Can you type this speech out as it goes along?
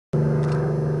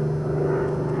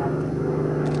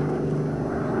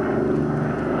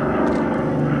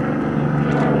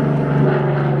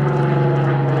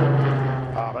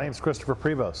name's Christopher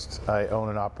Prevost. I own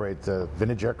and operate the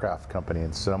Vintage Aircraft Company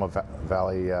in Sonoma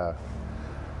Valley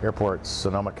Airport,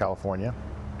 Sonoma, California.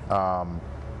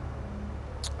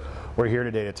 We're here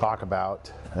today to talk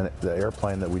about the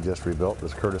airplane that we just rebuilt,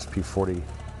 this Curtiss P-40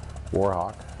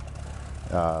 Warhawk,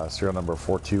 serial number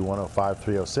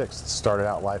 42105-306. It started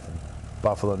out life in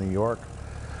Buffalo, New York,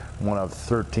 one of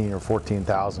 13 or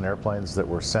 14,000 airplanes that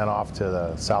were sent off to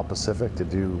the South Pacific to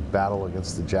do battle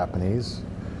against the Japanese.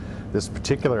 This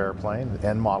particular airplane, the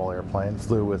N model airplane,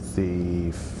 flew with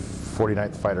the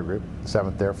 49th Fighter Group,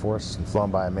 7th Air Force, and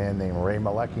flown by a man named Ray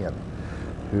Malekian,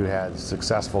 who had a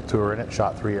successful tour in it,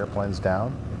 shot 3 airplanes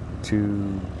down,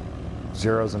 2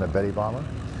 Zeros and a Betty bomber.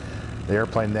 The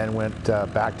airplane then went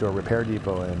back to a repair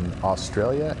depot in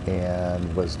Australia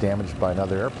and was damaged by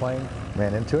another airplane,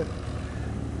 ran into it,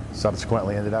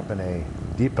 subsequently ended up in a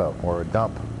depot or a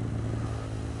dump.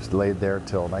 It was laid there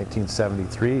till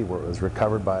 1973, where it was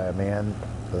recovered by a man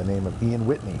by the name of Ian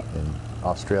Whitney in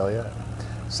Australia.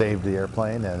 Saved the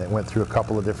airplane, and it went through a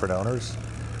couple of different owners.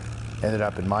 Ended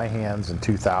up in my hands in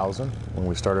 2000 when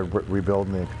we started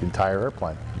rebuilding the entire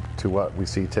airplane to what we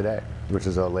see today, which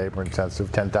is a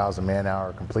labor-intensive 10,000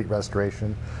 man-hour complete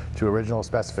restoration to original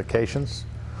specifications,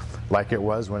 like it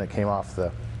was when it came off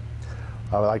the.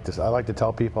 I like to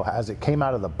tell people as it came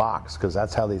out of the box, because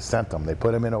that's how they sent them. They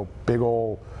put them in a big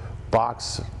old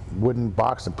box, wooden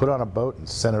box, and put it on a boat and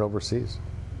sent it overseas.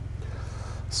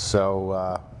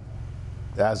 So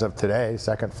as of today,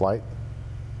 second flight,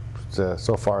 it's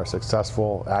so far a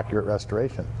successful, accurate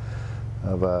restoration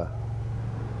of a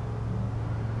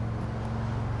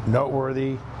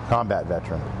noteworthy combat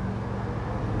veteran.